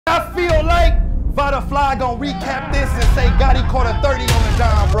I feel like Vada Fly gonna recap this and say Gotti caught a 30 on the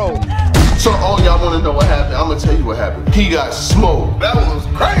John Road. So all y'all wanna know what happened, I'm gonna tell you what happened. He got smoked. That was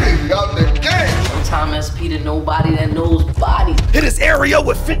crazy out the game. Sometimes SP to nobody that knows body. Hit his area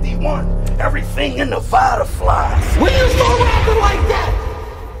with 51. Everything in the Vada Fly. When you start rapping like that?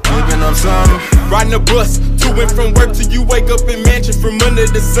 Living on something. Riding a bus to and from work till you wake up in mansion from under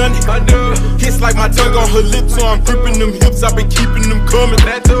the sun. Hits like my tongue on her lips, so I'm gripping them hips. I've been keeping them coming.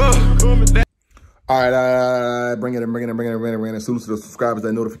 All right, bring it in. Salute to the subscribers,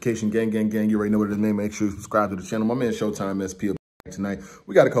 that notification gang. You already know what it is, man. Make sure you subscribe to the channel. My man Showtime SP tonight.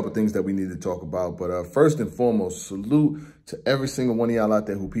 We got a couple things that we need to talk about, but first and foremost, salute to every single one of y'all out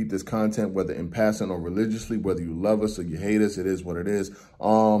there who peep this content, whether in passing or religiously, whether you love us or you hate us. It is what it is.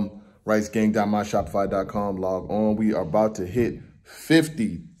 RicesGang.myshopify.com. Log on. We are about to hit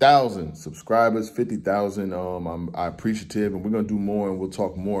 50,000 subscribers, 50,000. I'm appreciative, and we're going to do more, and we'll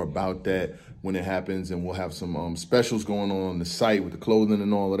talk more about that when it happens, and we'll have some specials going on the site with the clothing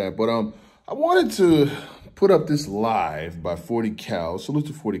and all of that. But I wanted to put up this live by 40 Cal. Salute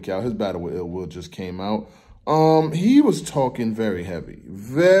to 40 Cal. His battle with Ill Will just came out. He was talking very heavy.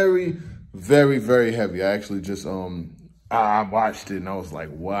 Very, very heavy. I actually just I watched it and I was like,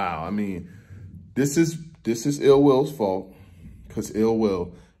 wow. I mean, this is Ill Will's fault, because Ill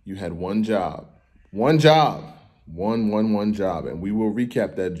Will, you had one job. One job. One job. And we will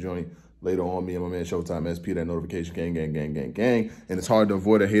recap that joint later on. Me and my man Showtime SP, that notification gang. And it's hard to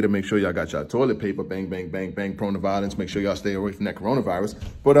avoid a hater. Make sure y'all got y'all toilet paper. Bang. Prone to violence. Make sure y'all stay away from that coronavirus.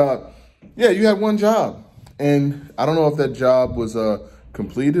 But yeah, you had one job. And I don't know if that job was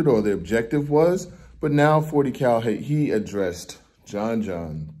completed or the objective was, but now 40 Cal, he addressed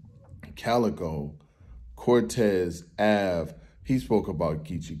John, Calicoe, Cortez, Av. He spoke about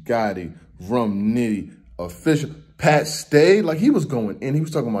Geechi Gotti, Rum Nitty, Official, Pat Stay. Like, he was going in. He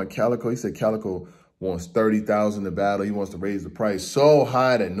was talking about Calicoe. He said Calicoe wants 30,000 to battle. He wants to raise the price so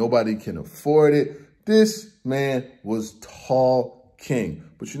high that nobody can afford it. This man was tall king.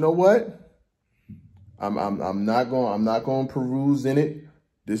 But you know what? I'm not going to peruse in it.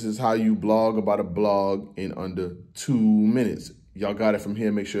 This is how you blog about a blog in under 2 minutes. Y'all got it from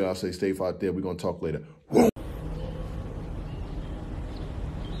here. Make sure y'all stay safe out there. We're going to talk later.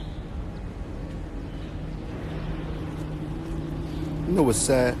 You know what's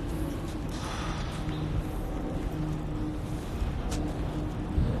sad?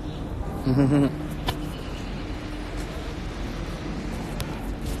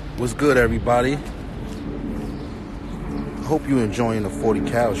 What's good, everybody? I hope you're enjoying the 40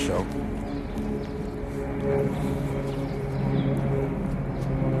 Cal show.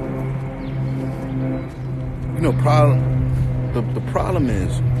 You know, the problem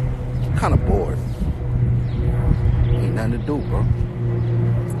is, I'm kind of bored. Ain't nothing to do, bro.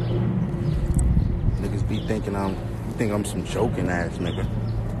 Niggas be thinking I'm some joking ass nigga.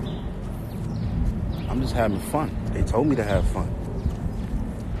 I'm just having fun. They told me to have fun.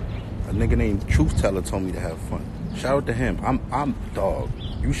 A nigga named Truth Teller told me to have fun. Shout out to him. I'm dog.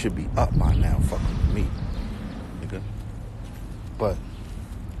 You should be up by now fucking with me, nigga. But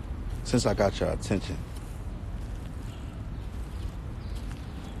since I got your attention,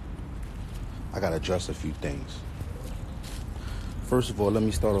 I gotta address a few things. First of all, let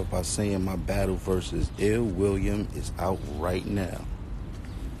me start off by saying my battle versus Ill William is out right now.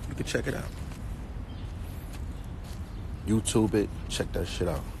 You can check it out. YouTube it, check that shit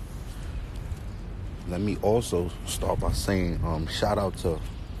out. Let me also start by saying shout out to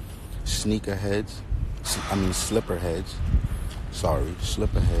slipperheads.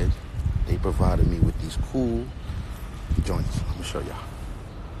 They provided me with these cool joints. Let me show y'all.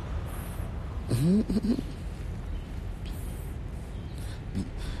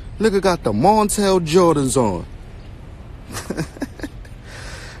 Nigga got the Montel Jordans on.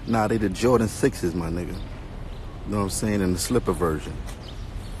 Nah, they the Jordan 6s, my nigga. You know what I'm saying? In the slipper version.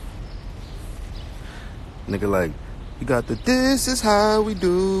 Nigga like, you got the this is how we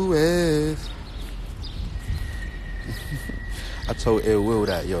do it. I told Ill Will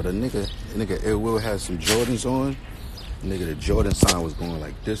that, yo, the nigga Ill Will had some Jordans on. Nigga, the Jordan sign was going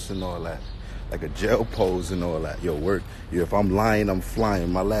like this and all that. Like a jail pose and all that. Yo, work. Yo, if I'm lying, I'm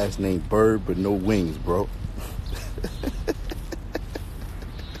flying. My last name Bird, but no wings, bro.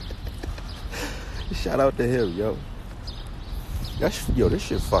 Shout out to him, yo. Yo, this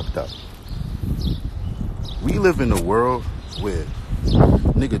shit fucked up. We live in a world where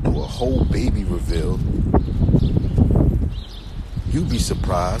nigga do a whole baby reveal. You be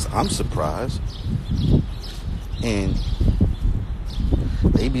surprised. I'm surprised. And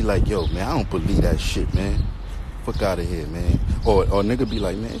they be like, yo, man, I don't believe that shit, man. Fuck out of here, man. Or nigga be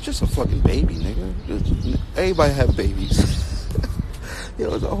like, man, it's just a fucking baby, nigga. Everybody have babies.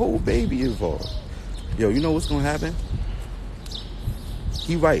 Yo, there's a whole baby involved. Yo, you know what's gonna happen?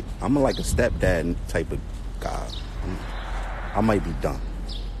 He right. I'm like a stepdad type of guy. I might be dumb.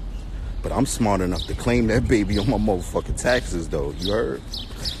 But I'm smart enough to claim that baby on my motherfucking taxes, though. You heard?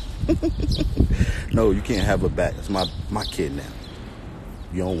 No, you can't have her back. It's my kid now.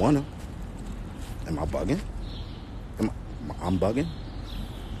 You don't want her. Am I bugging? I'm bugging?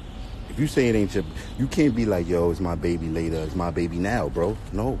 If you say it ain't your... You can't be like, yo, it's my baby later. It's my baby now, bro.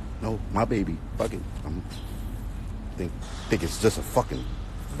 No, my baby. Fuck it. Think it's just a fucking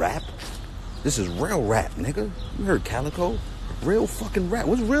rap? This is real rap, nigga. You heard Calicoe? Real fucking rap.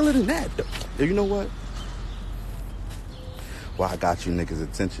 What's realer than that, though? You know what? Well, I got you niggas'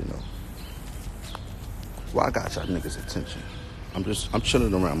 attention, though. Well, I got y'all niggas' attention. I'm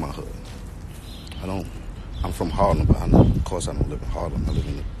chilling around my hood. I'm from Harlem, but of course I don't live in Harlem. I live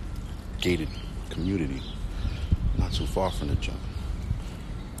in a gated community, not too far from the joint.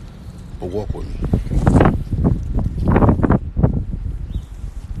 But walk with me.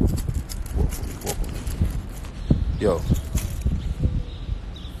 Walk with me. Yo.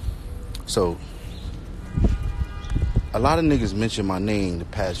 So, a lot of niggas mention my name the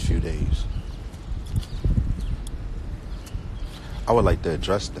past few days. I would like to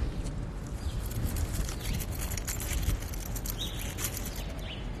address them.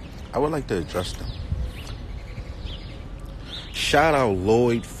 Shout out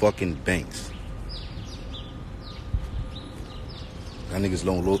Lloyd fucking Banks. Y'all niggas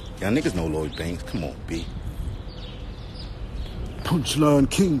know Lloyd Banks. Come on, B. Punchline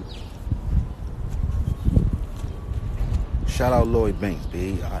King. Shout out Lloyd Banks,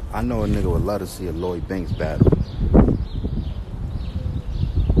 B. I know a nigga would love to see a Lloyd Banks battle.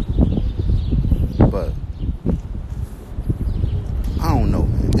 But I don't know,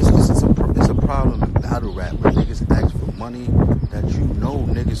 man. It's a problem in battle rap where niggas ask for money that you know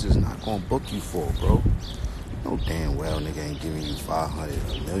niggas is not gonna book you for, bro. You know damn well nigga ain't giving you $500,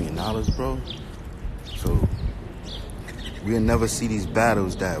 $1 million, bro. So we'll never see these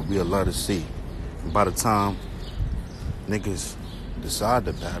battles that we'll love to see. And by the time niggas decide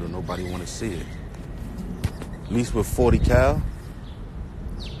to battle, nobody want to see it. At least with 40 cal,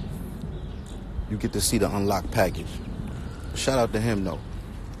 you get to see the unlocked package. Shout out to him, though.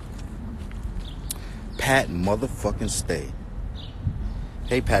 Pat motherfucking Stay.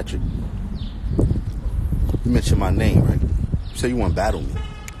 Hey, Patrick. You mentioned my name, right? You said you want to battle me.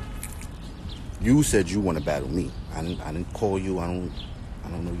 You said you want to battle me. I didn't call you. I don't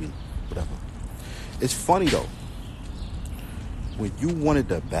know you. Whatever. It's funny, though. When you wanted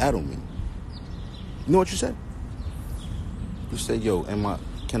to battle me, you know what you said? You said, yo,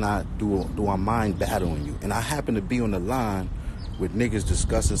 do I mind battling you? And I happened to be on the line with niggas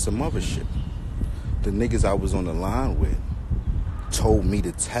discussing some other shit. The niggas I was on the line with told me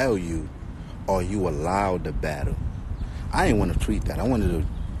to tell you, are you allowed to battle? I didn't want to tweet that. I wanted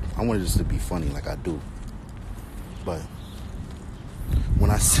this to be funny like I do. But when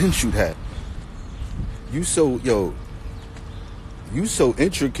I sent you that, you so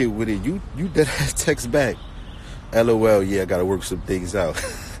intricate with it. You did that text back. LOL, yeah, I gotta work some things out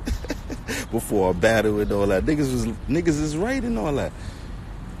before a battle and all that. Niggas is right and all that.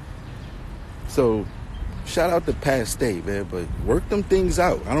 So, shout out to Pat State, man, but work them things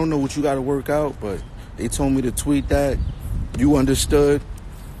out. I don't know what you gotta work out, but they told me to tweet that. You understood.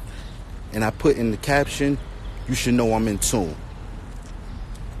 And I put in the caption, you should know I'm in tune.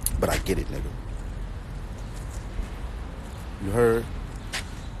 But I get it, nigga. You heard?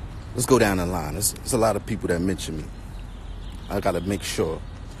 Let's go down the line. There's a lot of people that mention me. I gotta make sure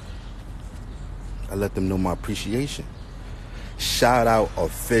I let them know my appreciation. Shout out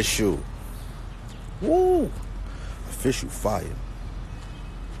Official. Woo! Official fire.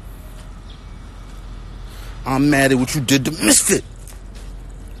 I'm mad at what you did to Misfit.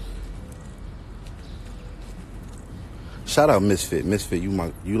 Shout out Misfit. Misfit, you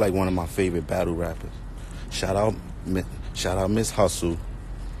like one of my favorite battle rappers. Shout out Miss Hustle.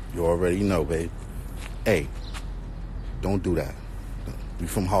 You already know, babe. Hey, don't do that. We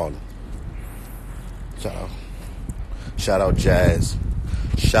from Harlem. Shout out Jazz.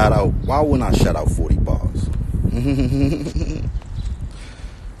 Why wouldn't I shout out 40 bars?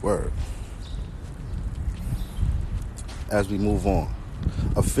 Word. As we move on.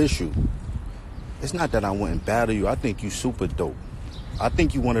 Official. It's not that I wouldn't battle you. I think you super dope. I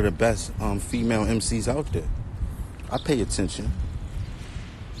think you one of the best female MCs out there. I pay attention.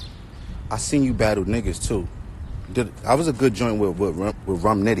 I seen you battle niggas too. I was a good joint with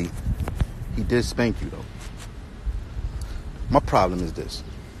Rum Nitty. He did spank you though. My problem is this.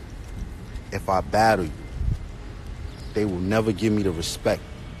 If I battle you, they will never give me the respect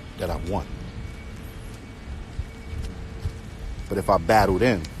that I want. But if I battle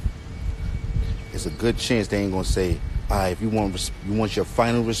them, it's a good chance they ain't gonna say, all right, if you want your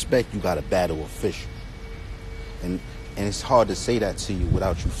final respect, you gotta battle official. And it's hard to say that to you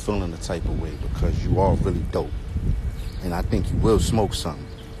without you feeling the type of way, because you are really dope. And I think you will smoke something.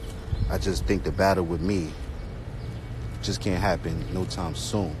 I just think the battle with me just can't happen no time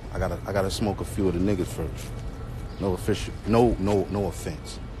soon. I gotta smoke a few of the niggas first. No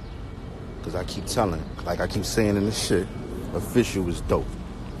offense. Cause I keep telling, like I keep saying in this shit, official is dope.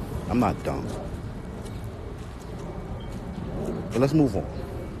 I'm not dumb. But let's move on.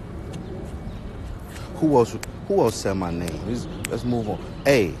 Who else said my name? Let's move on.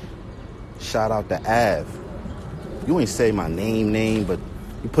 Hey, shout out to Av. You ain't say my name, but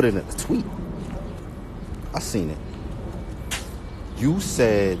you put it in a tweet. I seen it. You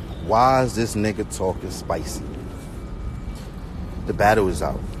said, why is this nigga talking spicy? The battle is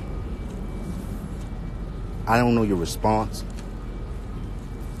out. I don't know your response.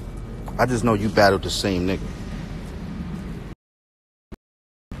 I just know you battled the same nigga.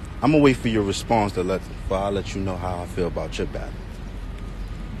 I'm gonna wait for your response before I let you know how I feel about your battle.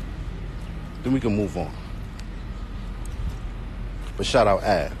 Then we can move on. But shout out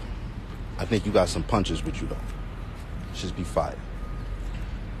Av. I think you got some punches with you though. Just be fired.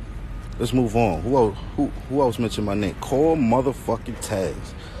 Let's move on. Who else mentioned my name? Core motherfucking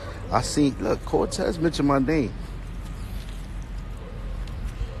Taz. Look, Core Taz mentioned my name.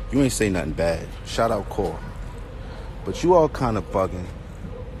 You ain't say nothing bad. Shout out Core. But you all kind of bugging.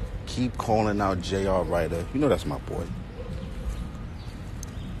 Keep calling out J.R. Ryder. You know that's my boy.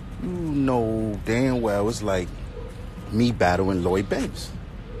 You know damn well it's like me battling Lloyd Banks.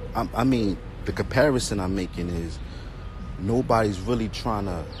 I mean, the comparison I'm making is nobody's really trying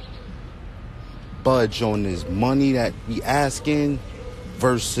to budge on this money that we asking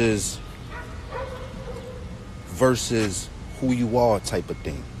versus who you are type of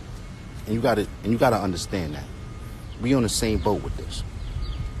thing. And you gotta understand that. We on the same boat with this.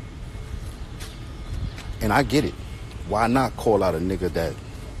 And I get it. Why not call out a nigga that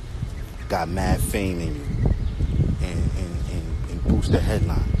got mad fame in you and boost the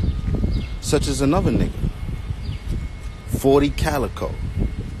headline? Such as another nigga, 40 Calicoe.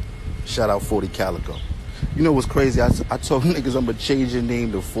 Shout out 40 Calicoe. You know what's crazy? I told niggas I'm gonna change your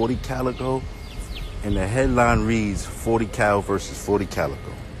name to 40 Calicoe, and the headline reads 40 Cal versus 40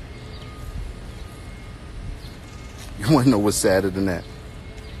 Calicoe. You wanna know what's sadder than that?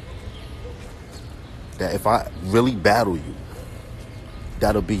 That if I really battle you,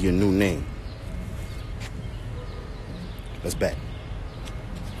 that'll be your new name. Let's bet.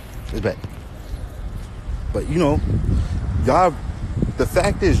 But you know, y'all, the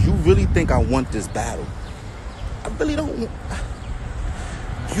fact is, you really think I want this battle. I really don't.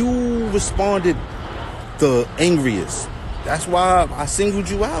 You responded the angriest. That's why I singled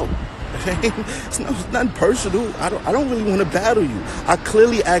you out. It's nothing personal. I don't really want to battle you. I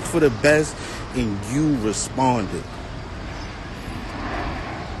clearly asked for the best, and you responded.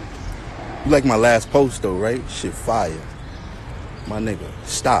 You like my last post though, right? Shit fire. My nigga,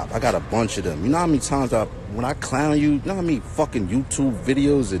 stop. I got a bunch of them. You know how many times when I clown you, you know how many fucking YouTube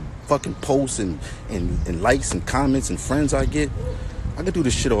videos and fucking posts and likes and comments and friends I get? I could do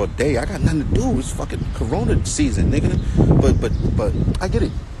this shit all day. I got nothing to do. It's fucking Corona season, nigga. But I get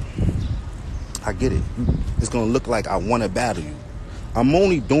it. I get it. It's gonna look like I wanna battle you. I'm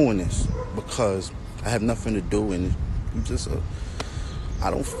only doing this because I have nothing to do, and you just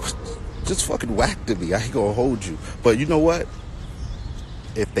just fucking whack to me. I ain't gonna hold you. But you know what?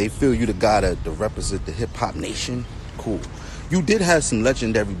 If they feel you the guy to represent the hip hop nation, cool. You did have some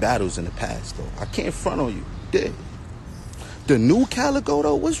legendary battles in the past, though. I can't front on you. You did. The new Calicoe,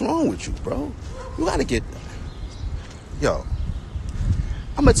 though, what's wrong with you, bro? You gotta get. Yo,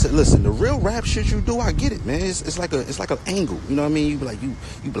 I'm gonna listen. The real rap shit you do, I get it, man. It's like an angle. You know what I mean? You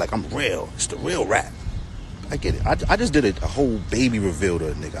be like, I'm real. It's the real rap. I get it. I just did a whole baby reveal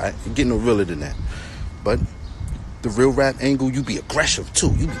to a nigga. I ain't getting no realer than that. But the real rap angle, you be aggressive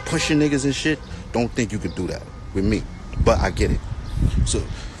too. You be pushing niggas and shit. Don't think you could do that with me. But I get it. So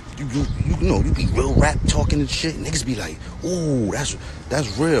you know, you be real rap talking and shit. Niggas be like, ooh,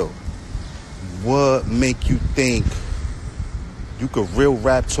 that's real. What make you think you could real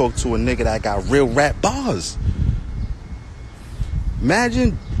rap talk to a nigga that got real rap bars?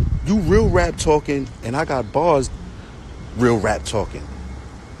 Imagine you real rap talking and I got bars real rap talking.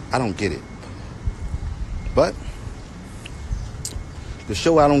 I don't get it. But to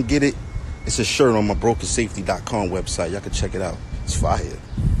show I don't get it, It's a shirt on my brokensafety.com website. Y'all can check it out. It's fire.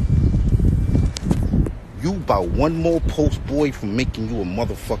 You about one more post, boy, from making you a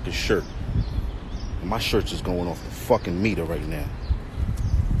motherfucking shirt. And my shirt's just going off the fucking meter right now.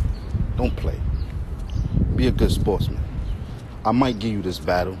 Don't play. Be a good sportsman. I might give you this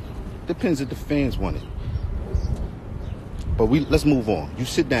battle. Depends if the fans want it. But let's move on. You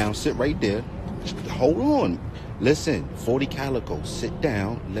sit down, sit right there. Hold on. Listen, 40 Calicoe, sit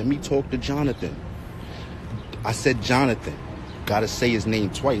down. Let me talk to Jonathan. I said Jonathan. Gotta say his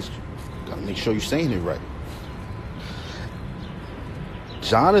name twice. Gotta make sure you're saying it right.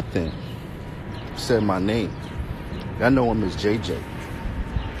 Jonathan said my name. I know him as JJ.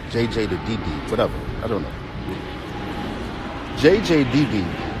 JJ the DD, whatever. I don't know. JJ DD,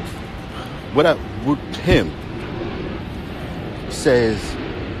 with him, says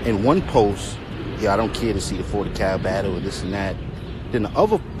in one post, yeah, I don't care to see the 40 cal battle or this and that. Then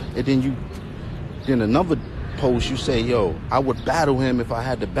another post you say, yo, I would battle him if I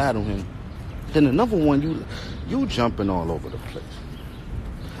had to battle him. Then another one, you jumping all over the place.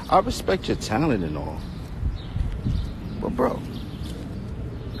 I respect your talent and all, but bro,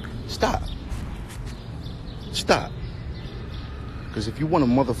 stop. Because if you want a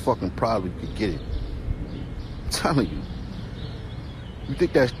motherfucking problem, you can get it. I'm telling you. You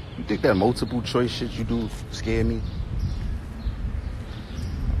think that multiple choice shit you do scare me?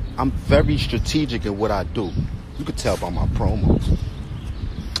 I'm very strategic in what I do. You can tell by my promos.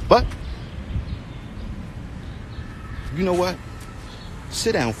 But you know what?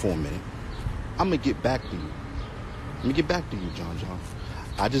 Sit down for a minute. I'm gonna get back to you. John.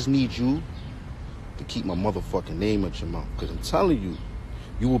 I just need you to keep my motherfucking name at your mouth. Because I'm telling you,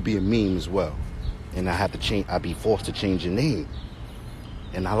 you will be a meme as well. And I'd be forced to change your name.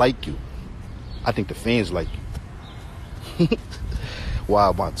 And I like you. I think the fans like you. Why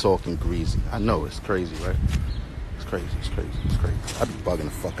am I talking greasy? I know, it's crazy, right? It's crazy. I be bugging the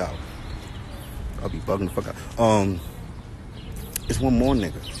fuck out. It's one more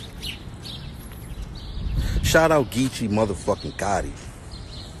nigga. Shout out Geechi motherfucking Gotti.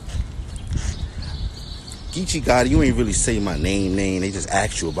 Geechi Gotti, you ain't really say my name. They just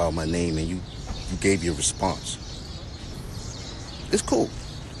asked you about my name and you gave your response. It's cool.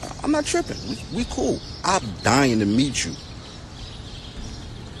 I'm not tripping. We cool. I'm dying to meet you.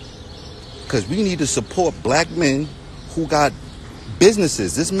 Because we need to support black men who got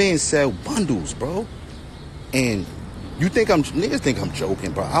businesses. This man sell bundles, bro. And niggas think I'm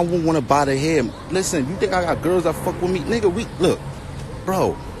joking, bro. I wouldn't want to buy the hair. Listen, you think I got girls that fuck with me? Nigga, look.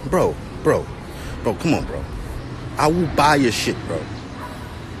 Bro, come on, bro. I will buy your shit, bro.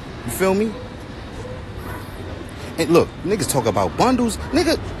 You feel me? And look, niggas talk about bundles.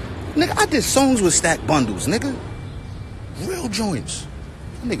 Nigga, I did songs with stacked bundles, nigga. Real joints.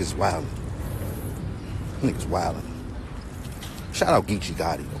 Niggas wildin'. Shout out Geechi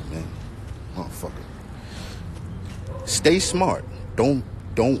Gotti, though, man. Motherfucker. Stay smart. Don't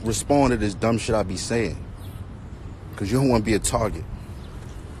respond to this dumb shit I be saying. Because you don't want to be a target.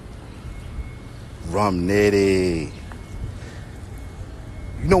 Rum Nitty.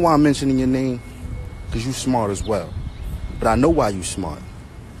 You know why I'm mentioning your name? Because you smart as well. But I know why you smart.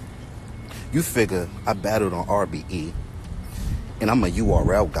 You figure I battled on RBE and I'm a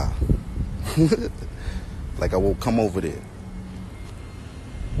URL guy. Like I will come over there.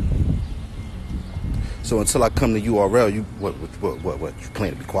 So until I come to URL, you what? You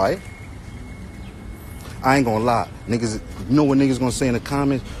plan to be quiet? I ain't gonna lie, niggas. You know what niggas gonna say in the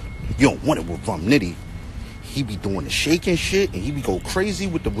comments? You don't want it with Rum Nitty. He be doing the shaking shit and he be go crazy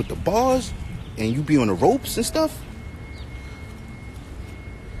with the bars, and you be on the ropes and stuff.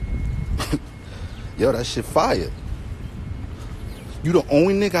 Yo, that shit fire. You the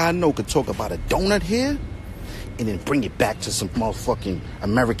only nigga I know could talk about a donut here and then bring it back to some motherfucking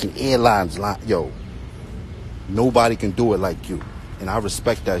American Airlines line. Yo, nobody can do it like you. And I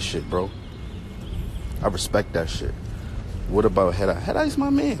respect that shit, bro. I respect that shit. What about Head Eye? Head Eye's my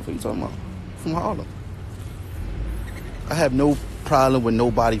man. What are you talking about? From Harlem. I have no problem with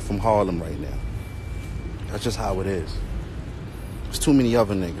nobody from Harlem right now. That's just how it is. There's too many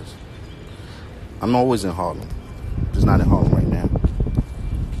other niggas. I'm always in Harlem. Just not in Harlem right now.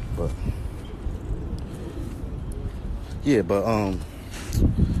 But yeah, but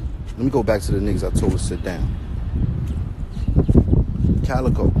let me go back to the niggas I told to sit down.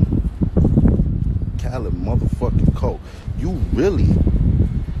 Calicoe. Motherfucking Coe. You really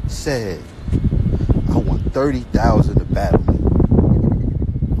said I want 30,000 to battle me.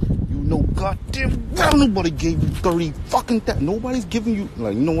 You know goddamn well nobody gave you 30 fucking that. Nobody's giving you,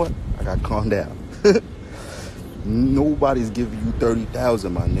 like, you know what? I gotta calm down. Nobody's giving you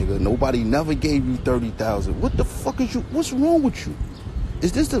 30,000, my nigga. Nobody never gave you 30,000. What the fuck is you? What's wrong with you?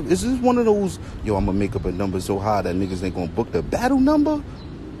 Is this one of those? Yo, I'm gonna make up a number so high that niggas ain't gonna book the battle number. I'm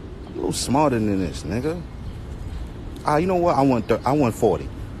a little smarter than this, nigga. You know what? I want 40.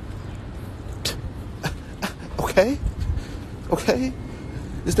 Okay.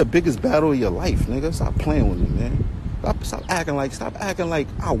 It's the biggest battle of your life, nigga. Stop playing with me, man. Stop acting like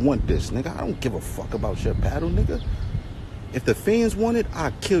I want this, nigga. I don't give a fuck about your battle, nigga. If the fans want it,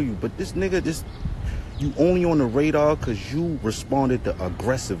 I'll kill you. But this nigga, you only on the radar because you responded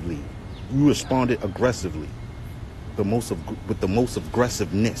aggressively. You responded aggressively. With the most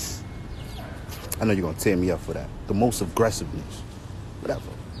aggressiveness. I know you're gonna tear me up for that. The most aggressiveness. Whatever.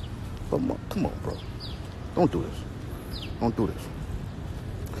 But come on, bro. Don't do this. Don't do this.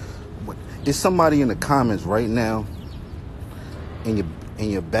 Is somebody in the comments right now in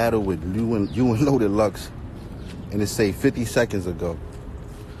your battle with you and Loaded Lux, and it say 50 seconds ago,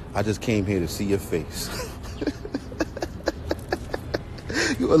 I just came here to see your face.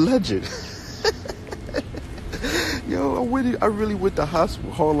 You a legend. Yo, I really went to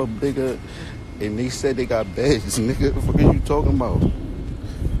hospital hall of bigger, and they said they got beds, nigga. What the fuck are you talking about?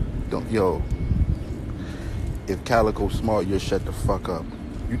 Yo, if Calicoe smart, you'll shut the fuck up.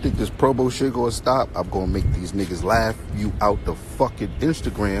 You think this promo shit gonna stop? I'm gonna make these niggas laugh you out the fucking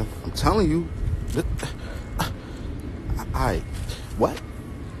Instagram. I'm telling you. What?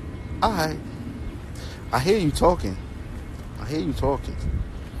 I hear you talking.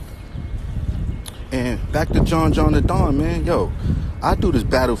 And back to John the Don, man. Yo, I do this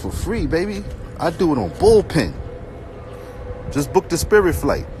battle for free, baby. I do it on bullpen. Just book the Spirit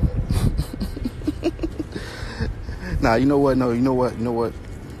flight. Nah, you know what? No, you know what?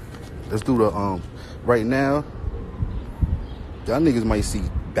 Let's do the right now. Y'all niggas might see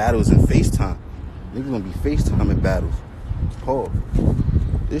battles in FaceTime. Niggas gonna be FaceTiming battles. Paul,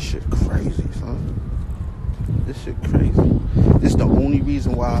 this shit crazy, son. This shit crazy. This the only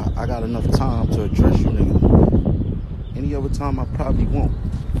reason why I got enough time to address you niggas. Any other time I probably won't.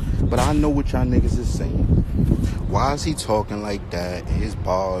 But I know what y'all niggas is saying. Why is he talking like that? His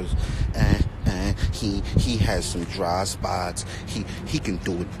bars, he has some dry spots. He can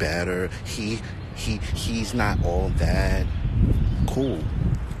do it better. He's not all that. Cool.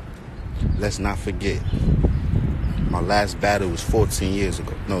 Let's not forget. My last battle was 14 years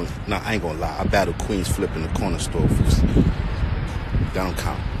ago. No, I ain't gonna lie. I battled Queen's Flip in the corner store. That don't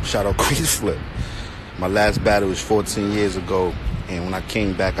count. Shout out Queen's Flip. My last battle was 14 years ago. And when I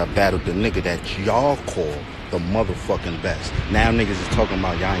came back, I battled the nigga that y'all call the motherfucking best. Now niggas is talking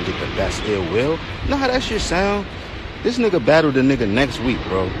about y'all ain't get the best ill will. You know how that shit sound? This nigga battled the nigga next week,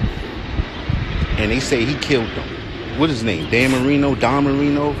 bro. And they say he killed them. What is his name? Don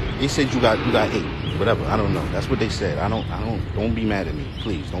Marino? They said you got 8. Whatever, I don't know. That's what they said. Don't be mad at me.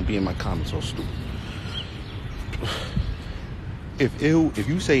 Please, don't be in my comments all stupid. If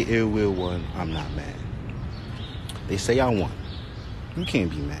you say ill will won, I'm not mad. They say I won. You can't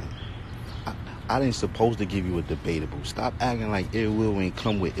be mad. I didn't supposed to give you a debatable. Stop acting like ill will ain't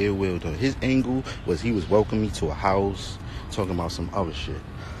come with ill will. His angle was he was welcoming me to a house, talking about some other shit.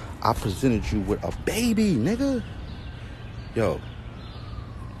 I presented you with a baby, nigga. Yo,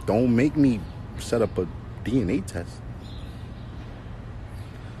 don't make me set up a DNA test.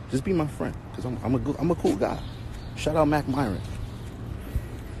 Just be my friend, cause I'm a cool guy. Shout out Mac Myron.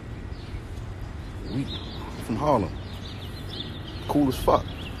 We from Harlem. Cool as fuck.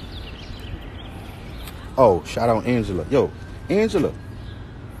 Oh, shout out Angela. Yo, Angela.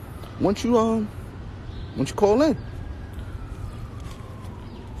 Once you call in.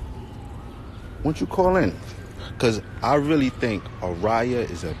 Cause I really think Araya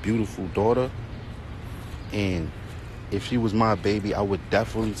is a beautiful daughter. And if she was my baby, I would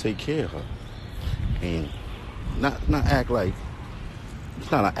definitely take care of her. And not act like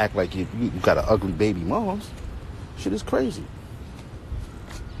you got an ugly baby moms. Shit is crazy.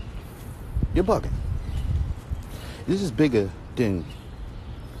 You're bugging. This is bigger than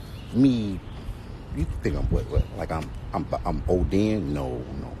me. You think I'm what? Like I'm ODing? No.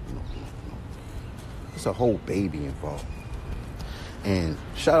 It's a whole baby involved. And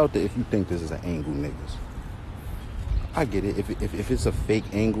shout out to if you think this is an angle, niggas. I get it. If it's a fake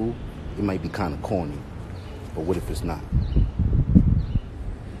angle, it might be kind of corny. But what if it's not?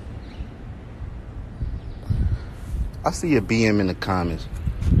 I see a BM in the comments.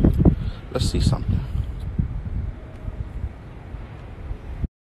 Let's see something.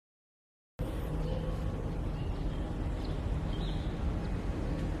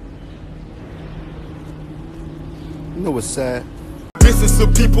 You know what's sad? Missing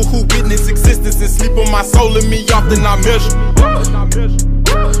some people who witness existence and sleep on my soul and me often I measure.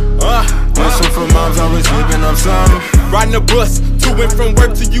 Hustle for moms, always sleeping on something. Riding a bus to and from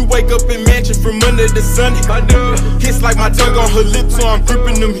work till you wake up in mansion from Monday to Sunday. Hits like my tongue on her lips, so I'm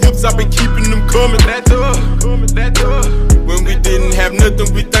gripping them hips. I've been keeping them coming. When we didn't have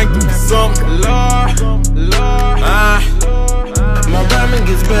nothing, we thanked him for something. My rhyming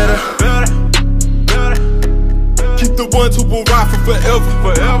gets better. Keep the ones who will ride for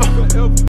forever.